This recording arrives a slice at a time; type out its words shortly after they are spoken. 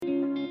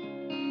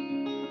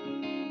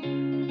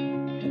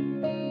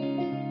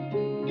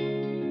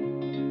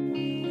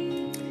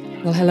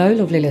Well, hello,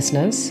 lovely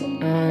listeners,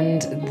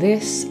 and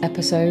this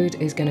episode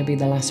is going to be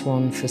the last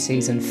one for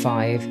season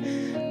 5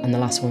 and the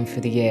last one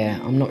for the year.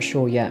 I'm not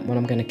sure yet when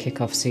I'm going to kick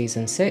off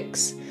season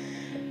 6.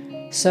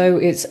 So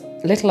it's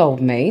little old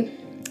me,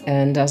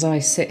 and as I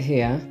sit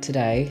here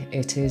today,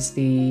 it is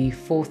the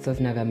 4th of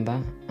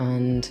November,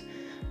 and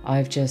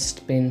I've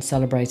just been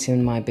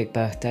celebrating my big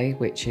birthday,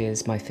 which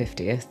is my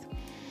 50th,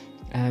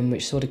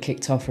 which sort of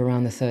kicked off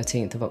around the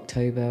 13th of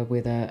October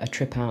with a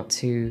trip out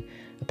to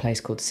a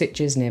place called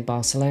Sitges near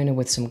Barcelona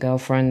with some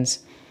girlfriends.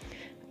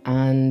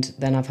 And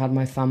then I've had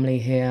my family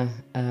here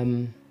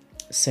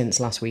since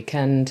last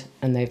weekend,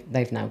 and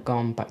they've now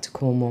gone back to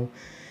Cornwall.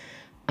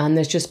 And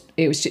it's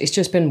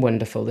just been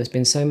wonderful. There's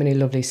been so many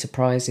lovely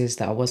surprises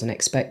that I wasn't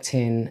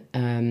expecting.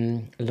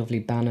 Lovely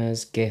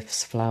banners,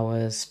 gifts,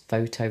 flowers,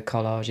 photo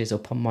collages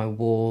up on my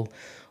wall,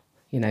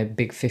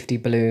 big 50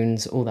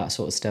 balloons, all that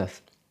sort of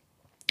stuff.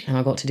 And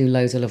I got to do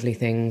loads of lovely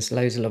things,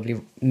 loads of lovely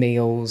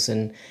meals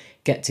and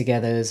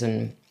get-togethers,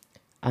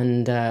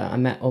 and I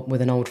met up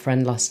with an old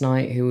friend last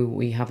night who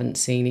we haven't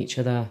seen each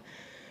other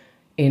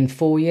in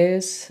 4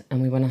 years,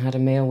 and we went and had a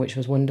meal, which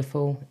was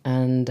wonderful.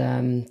 And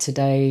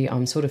today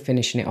I'm sort of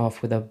finishing it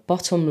off with a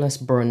bottomless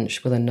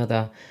brunch with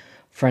another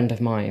friend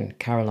of mine,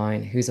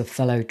 Caroline, who's a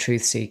fellow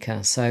truth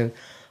seeker. So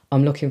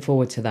I'm looking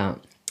forward to that.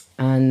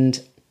 And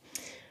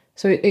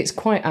so it's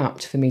quite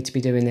apt for me to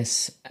be doing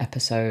this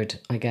episode,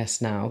 I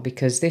guess, now,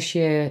 because this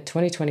year,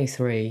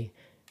 2023,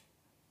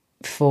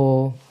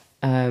 for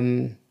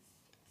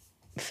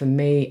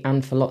me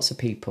and for lots of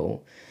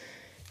people,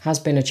 has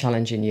been a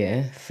challenging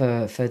year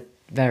for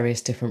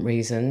various different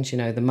reasons.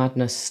 The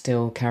madness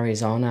still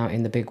carries on out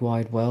in the big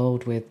wide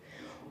world with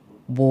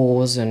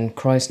wars and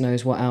Christ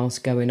knows what else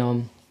going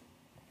on.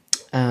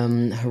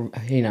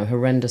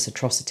 Horrendous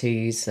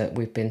atrocities that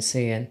we've been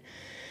seeing.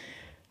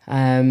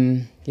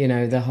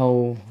 The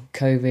whole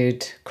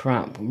COVID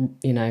crap,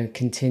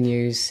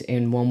 continues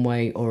in one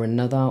way or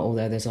another,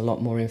 although there's a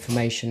lot more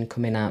information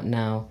coming out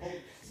now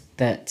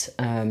that,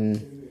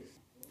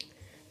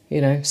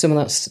 some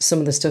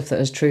of the stuff that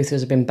as truthers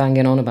have been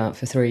banging on about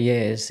for 3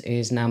 years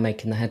is now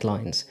making the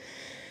headlines.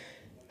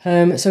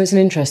 So it's an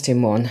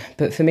interesting one.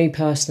 But for me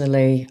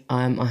personally,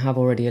 I have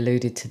already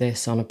alluded to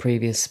this on a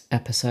previous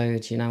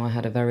episode. I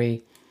had a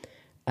very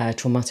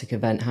traumatic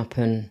event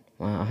happen.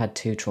 Well, I had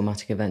 2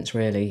 traumatic events,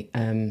 really.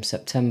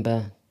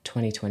 September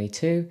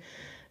 2022,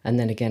 and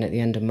then again at the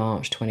end of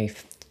March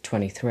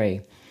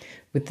 2023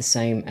 with the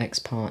same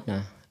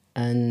ex-partner.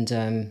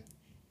 And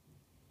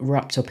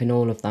wrapped up in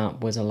all of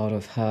that was a lot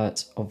of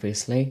hurt,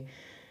 obviously,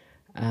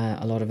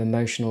 a lot of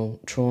emotional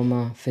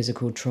trauma,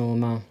 physical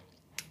trauma,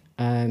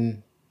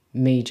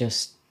 me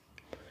just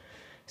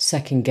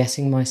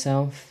second-guessing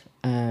myself,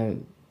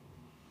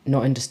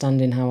 not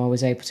understanding how I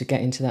was able to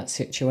get into that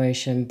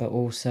situation, but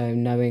also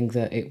knowing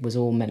that it was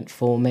all meant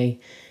for me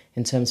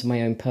in terms of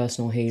my own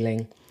personal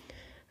healing.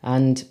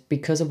 And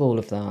because of all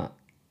of that,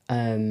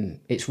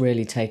 it's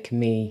really taken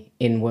me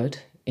inward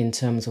in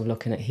terms of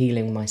looking at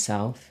healing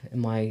myself,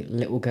 my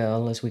little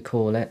girl, as we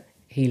call it,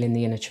 healing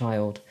the inner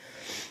child.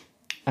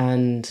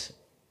 And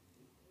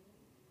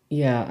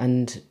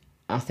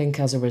I think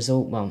as a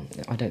result,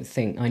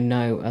 I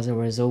know as a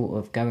result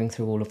of going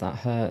through all of that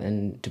hurt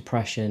and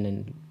depression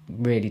and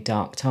really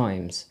dark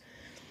times,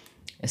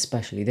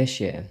 especially this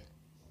year,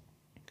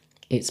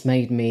 it's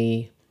made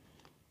me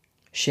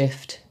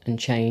shift and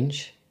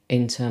change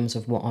in terms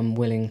of what I'm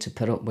willing to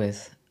put up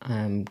with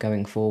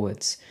going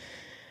forwards.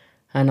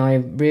 And I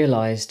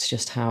realised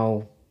just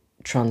how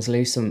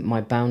translucent my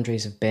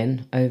boundaries have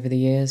been over the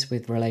years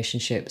with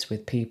relationships,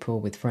 with people,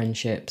 with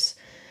friendships.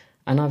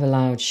 And I've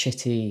allowed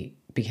shitty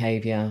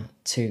behaviour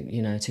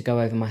to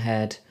go over my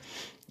head,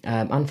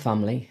 and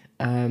family.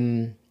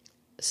 And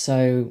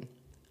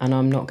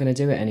I'm not going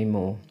to do it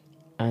anymore.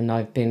 And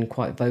I've been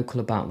quite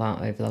vocal about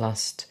that over the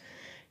last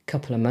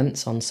couple of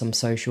months on some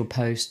social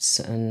posts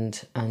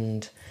and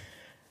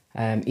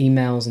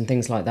emails and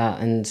things like that.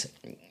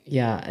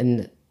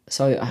 And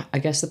so I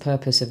guess the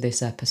purpose of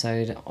this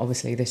episode,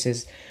 obviously this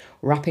is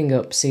wrapping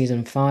up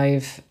season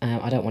 5.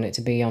 I don't want it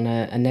to be on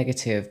a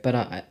negative, but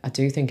I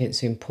do think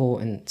it's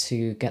important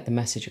to get the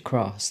message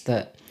across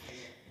that,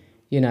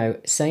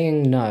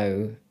 saying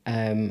no,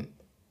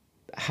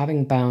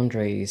 having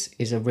boundaries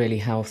is a really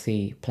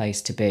healthy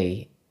place to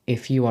be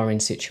if you are in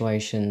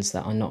situations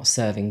that are not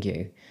serving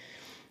you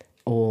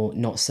or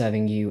not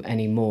serving you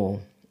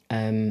anymore.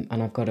 And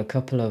I've got a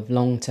couple of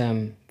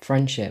long-term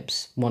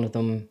friendships, one of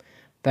them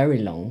very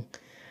long,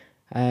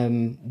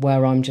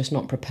 where I'm just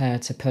not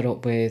prepared to put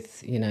up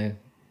with,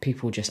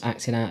 people just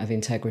acting out of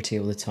integrity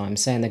all the time,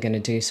 saying they're going to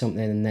do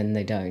something and then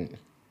they don't.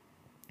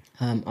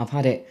 I've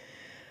had it,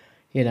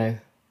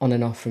 on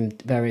and off from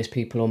various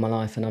people all my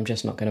life, and I'm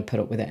just not going to put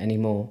up with it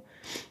anymore.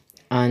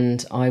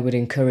 And I would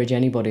encourage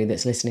anybody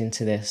that's listening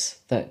to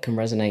this that can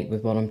resonate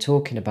with what I'm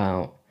talking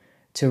about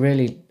to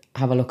really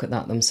have a look at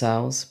that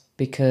themselves,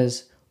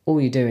 because all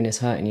you're doing is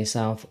hurting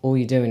yourself. All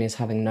you're doing is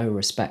having no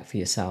respect for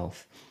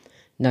yourself,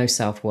 no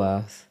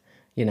self-worth,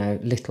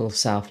 little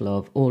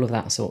self-love, all of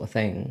that sort of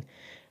thing.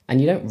 and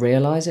you don't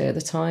realise it at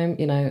the time.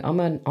 You know, I'm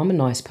a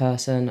nice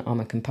person, I'm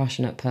a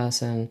compassionate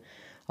person.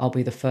 I'll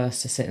be the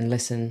first to sit and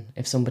listen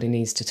if somebody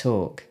needs to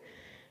talk,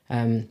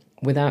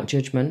 without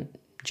judgment,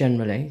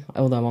 generally,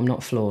 although I'm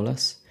not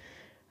flawless.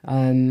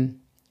 I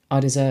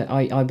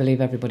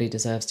believe everybody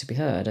deserves to be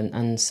heard,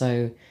 and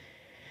so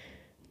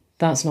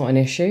that's not an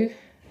issue,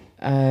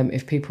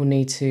 if people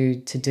need to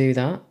do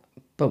that.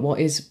 But what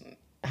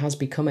has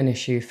become an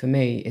issue for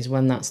me is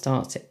when that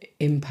starts to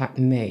impact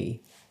me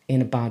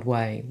in a bad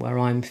way, where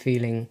I'm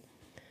feeling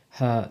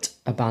hurt,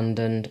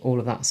 abandoned, all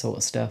of that sort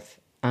of stuff.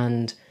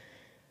 And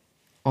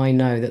I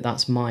know that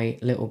that's my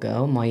little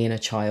girl, my inner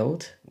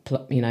child,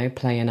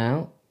 playing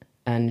out.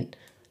 And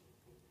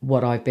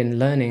what I've been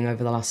learning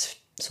over the last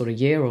sort of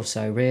year or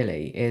so,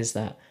 really, is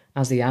that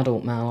as the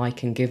adult Mel, I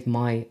can give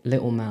my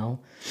little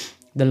Mel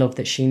the love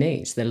that she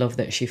needs, the love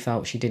that she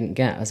felt she didn't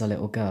get as a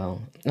little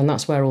girl. And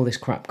that's where all this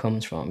crap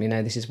comes from. You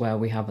know, this is where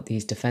we have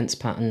these defense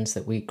patterns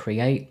that we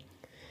create,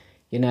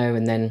 you know,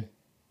 and then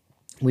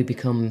we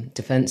become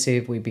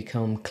defensive, we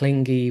become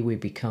clingy, we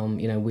become,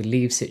 you know, we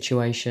leave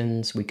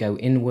situations, we go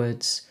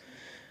inwards,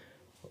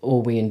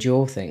 or we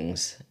endure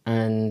things.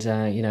 And,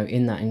 you know,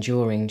 in that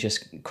enduring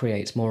just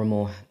creates more and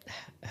more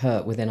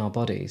hurt within our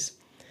bodies.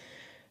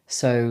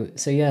 So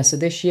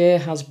this year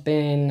has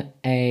been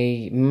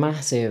a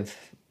massive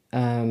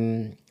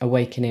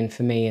awakening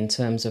for me in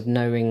terms of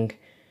knowing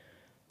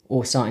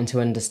or starting to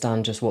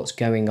understand just what's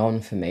going on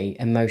for me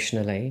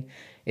emotionally.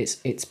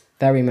 It's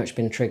very much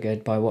been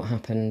triggered by what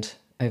happened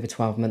over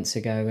 12 months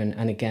ago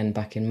and again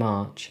back in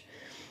March.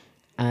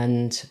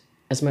 And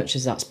as much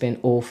as that's been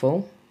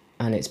awful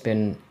and it's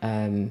been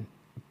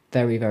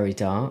very, very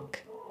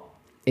dark,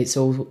 it's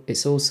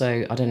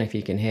also, I don't know if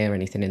you can hear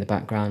anything in the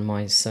background,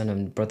 my son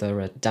and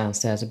brother are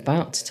downstairs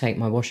about to take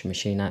my washing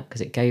machine out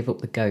because it gave up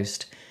the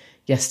ghost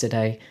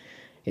yesterday.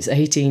 It's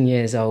 18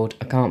 years old.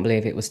 I can't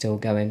believe it was still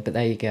going, but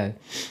there you go.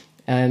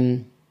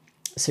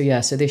 So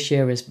this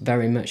year has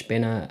very much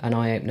been an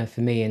eye-opener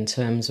for me in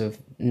terms of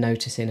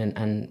noticing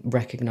and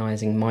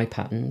recognising my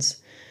patterns,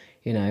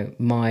 you know,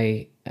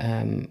 my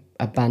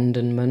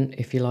abandonment,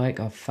 if you like.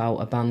 I've felt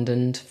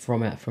abandoned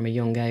from a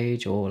young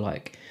age, or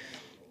like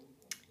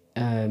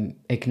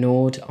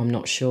ignored, I'm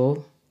not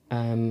sure.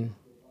 And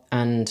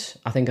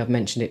I think I've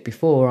mentioned it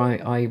before,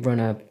 I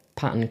run a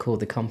pattern called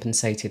the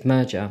compensated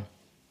merger,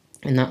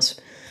 and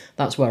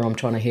that's where I'm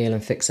trying to heal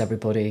and fix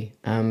everybody,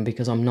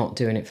 because I'm not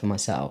doing it for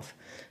myself.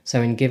 So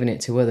in giving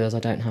it to others, I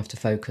don't have to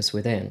focus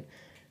within.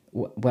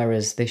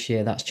 Whereas this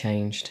year that's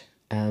changed.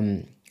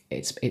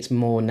 It's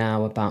more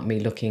now about me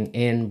looking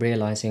in,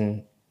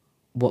 realising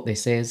what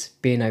this is,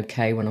 being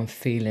okay when I'm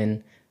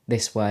feeling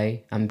this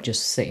way. I'm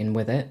just sitting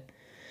with it.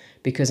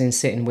 Because in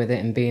sitting with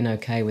it and being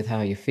okay with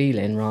how you're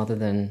feeling, rather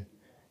than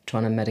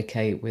trying to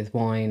medicate with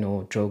wine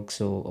or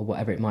drugs or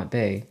whatever it might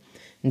be.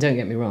 And don't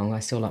get me wrong, I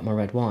still like my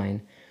red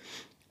wine.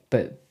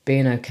 But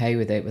being okay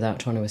with it without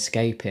trying to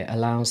escape it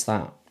allows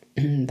that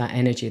that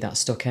energy, that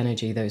stuck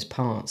energy, those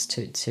parts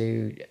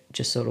to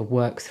just sort of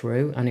work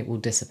through, and it will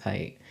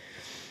dissipate.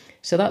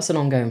 So that's an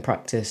ongoing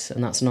practice,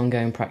 and that's an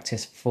ongoing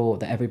practice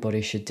that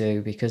everybody should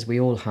do, because we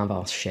all have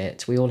our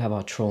shit, we all have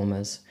our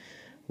traumas,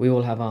 we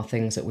all have our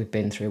things that we've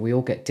been through. We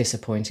all get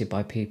disappointed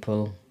by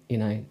people, you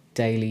know,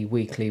 daily,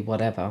 weekly,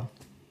 whatever.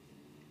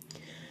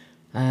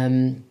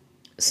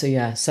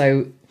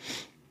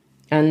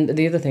 And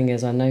the other thing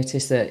is, I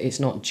noticed that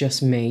it's not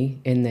just me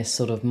in this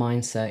sort of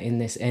mindset, in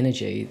this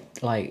energy.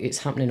 Like, it's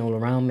happening all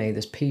around me.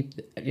 There's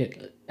people,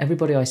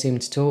 everybody I seem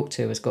to talk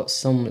to has got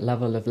some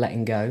level of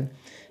letting go,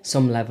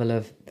 some level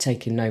of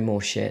taking no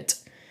more shit.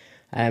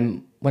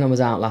 When I was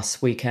out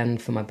last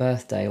weekend for my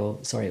birthday, it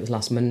was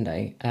last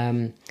Monday,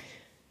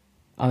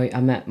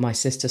 I met my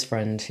sister's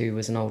friend, who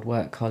was an old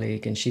work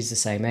colleague, and she's the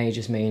same age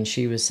as me, and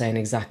she was saying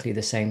exactly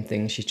the same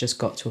thing. She's just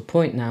got to a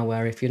point now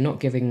where if you're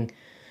not giving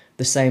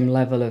the same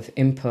level of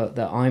input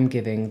that I'm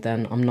giving,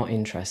 then I'm not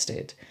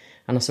interested.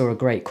 And I saw a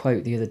great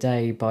quote the other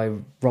day by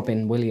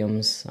Robin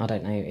Williams. I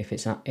don't know if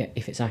it's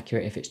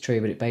accurate, if it's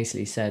true, but it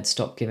basically said,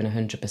 stop giving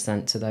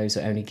 100% to those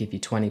that only give you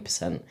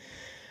 20%.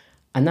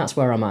 And that's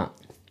where I'm at.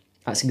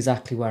 That's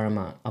exactly where I'm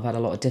at. I've had a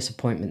lot of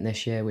disappointment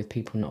this year with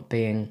people not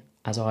being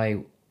as I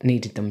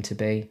needed them to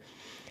be.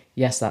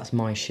 Yes, that's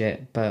my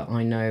shit, but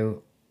I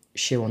know,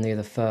 shoe on the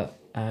other foot,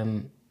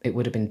 it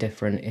would have been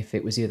different if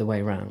it was the other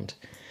way around.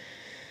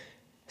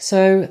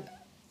 So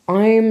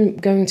I'm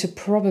going to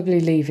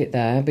probably leave it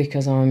there,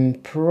 because I'm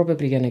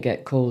probably going to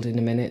get called in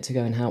a minute to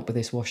go and help with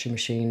this washing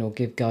machine or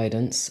give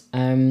guidance.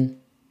 I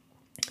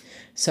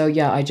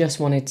just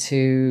wanted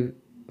to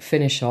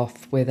finish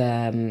off with,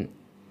 I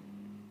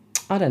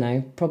don't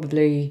know,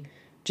 probably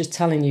just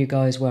telling you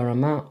guys where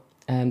I'm at.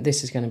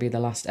 This is going to be the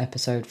last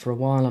episode for a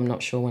while. I'm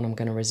not sure when I'm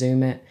going to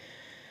resume it.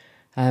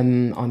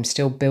 I'm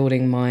still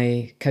building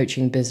my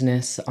coaching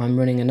business. I'm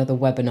running another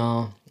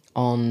webinar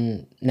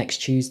on next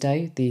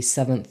Tuesday, the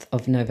 7th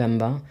of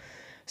November.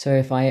 So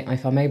if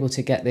I'm able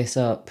to get this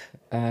up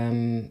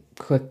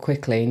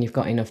quickly, and you've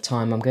got enough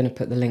time, I'm going to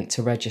put the link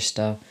to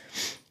register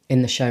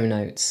in the show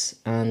notes.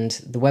 And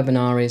the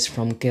webinar is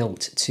From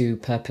Guilt to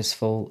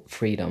Purposeful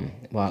Freedom.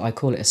 Well, I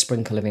call it a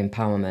sprinkle of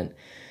empowerment.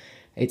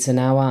 It's an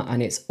hour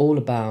and it's all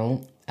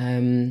about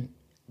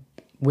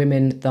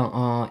women that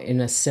are in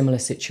a similar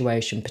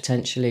situation,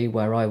 potentially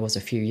where I was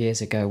a few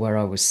years ago, where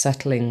I was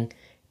settling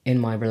in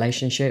my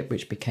relationship,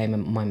 which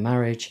became my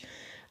marriage,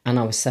 and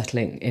I was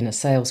settling in a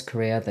sales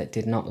career that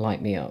did not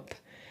light me up.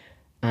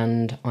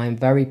 And I'm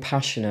very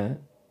passionate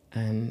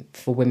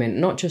for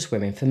women, not just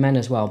women, for men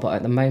as well, but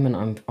at the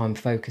moment I'm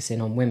focusing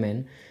on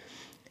women.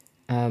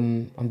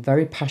 I'm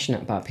very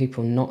passionate about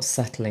people not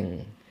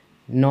settling,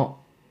 not,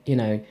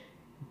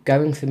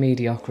 going for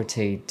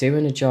mediocrity,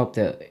 doing a job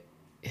that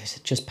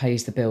just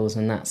pays the bills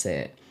and that's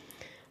it.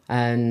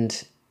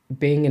 And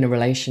being in a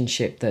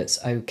relationship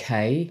that's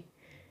okay,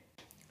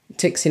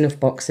 ticks enough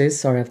boxes.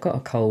 Sorry, I've got a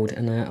cold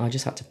and I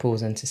just had to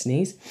pause and to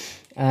sneeze.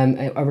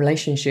 A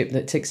relationship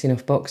that ticks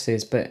enough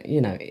boxes, but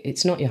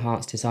it's not your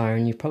heart's desire,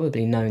 and you've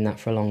probably known that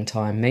for a long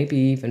time, maybe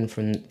even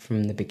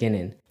from the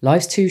beginning.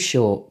 Life's too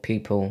short,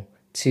 people,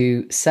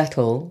 to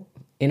settle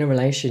in a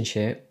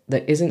relationship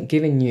that isn't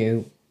giving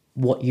you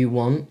what you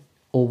want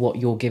or what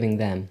you're giving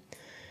them.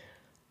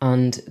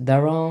 And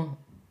there are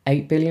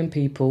 8 billion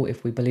people,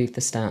 if we believe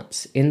the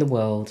stats, in the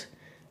world,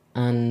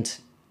 and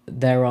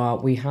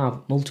we have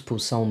multiple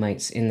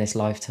soulmates in this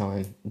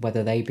lifetime,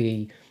 whether they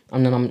be,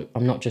 and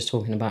I'm not just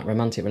talking about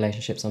romantic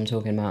relationships, I'm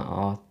talking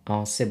about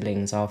our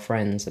siblings, our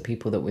friends, the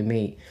people that we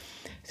meet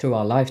through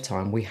our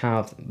lifetime. We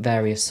have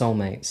various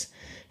soulmates.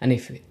 And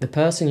if the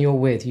person you're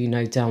with,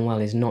 damn well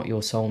is not your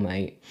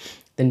soulmate,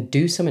 then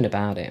do something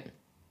about it.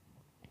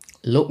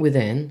 Look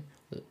within,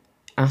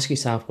 ask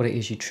yourself what it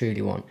is you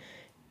truly want.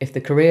 If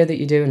the career that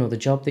you're doing, or the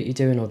job that you're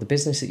doing, or the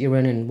business that you're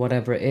running,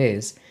 whatever it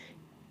is,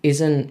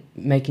 isn't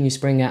making you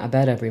spring out of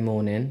bed every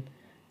morning,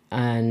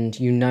 and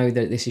you know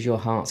that this is your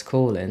heart's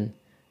calling,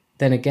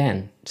 then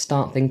again,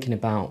 start thinking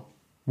about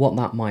what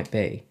that might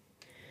be.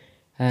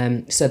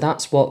 So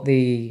that's what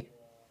the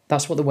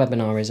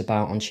webinar is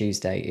about on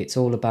Tuesday. It's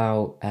all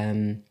about,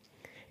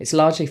 it's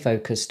largely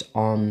focused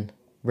on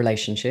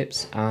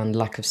relationships and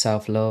lack of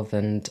self-love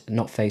and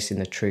not facing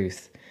the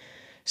truth.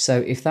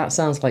 So if that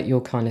sounds like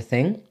your kind of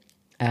thing,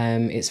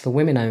 it's for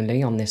women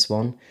only on this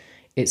one.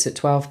 It's at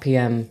 12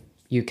 p.m.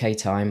 UK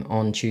time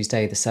on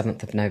Tuesday, the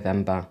 7th of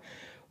November,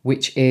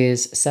 which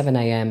is 7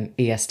 a.m.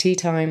 EST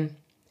time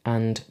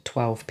and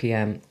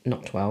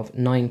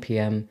 9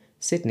 p.m.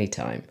 Sydney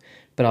time.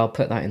 But I'll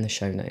put that in the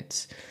show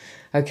notes.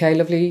 Okay,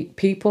 lovely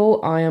people,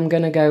 I am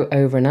going to go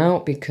over and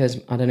out because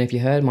I don't know if you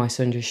heard, my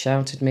son just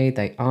shouted me.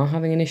 They are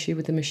having an issue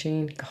with the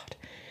machine. God,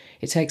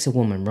 it takes a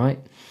woman, right?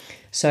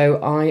 So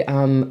I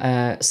am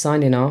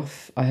signing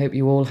off. I hope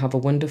you all have a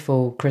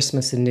wonderful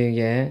Christmas and New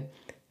Year.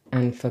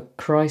 And for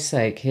Christ's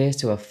sake, here's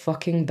to a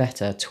fucking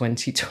better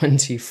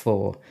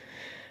 2024.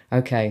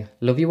 Okay,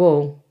 love you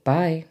all.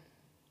 Bye.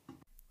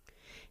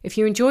 If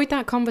you enjoyed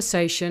that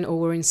conversation or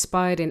were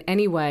inspired in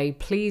any way,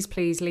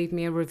 please leave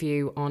me a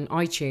review on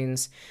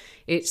iTunes.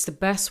 It's the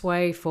best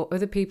way for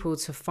other people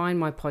to find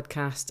my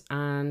podcast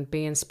and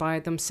be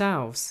inspired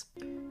themselves.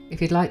 If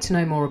you'd like to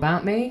know more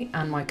about me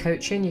and my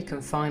coaching, you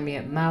can find me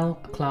at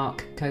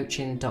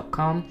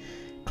melclarkecoaching.com,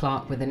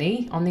 Clarke with an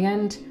E on the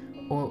end,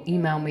 or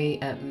email me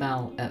at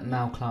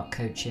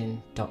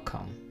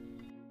mel@melclarkecoaching.com.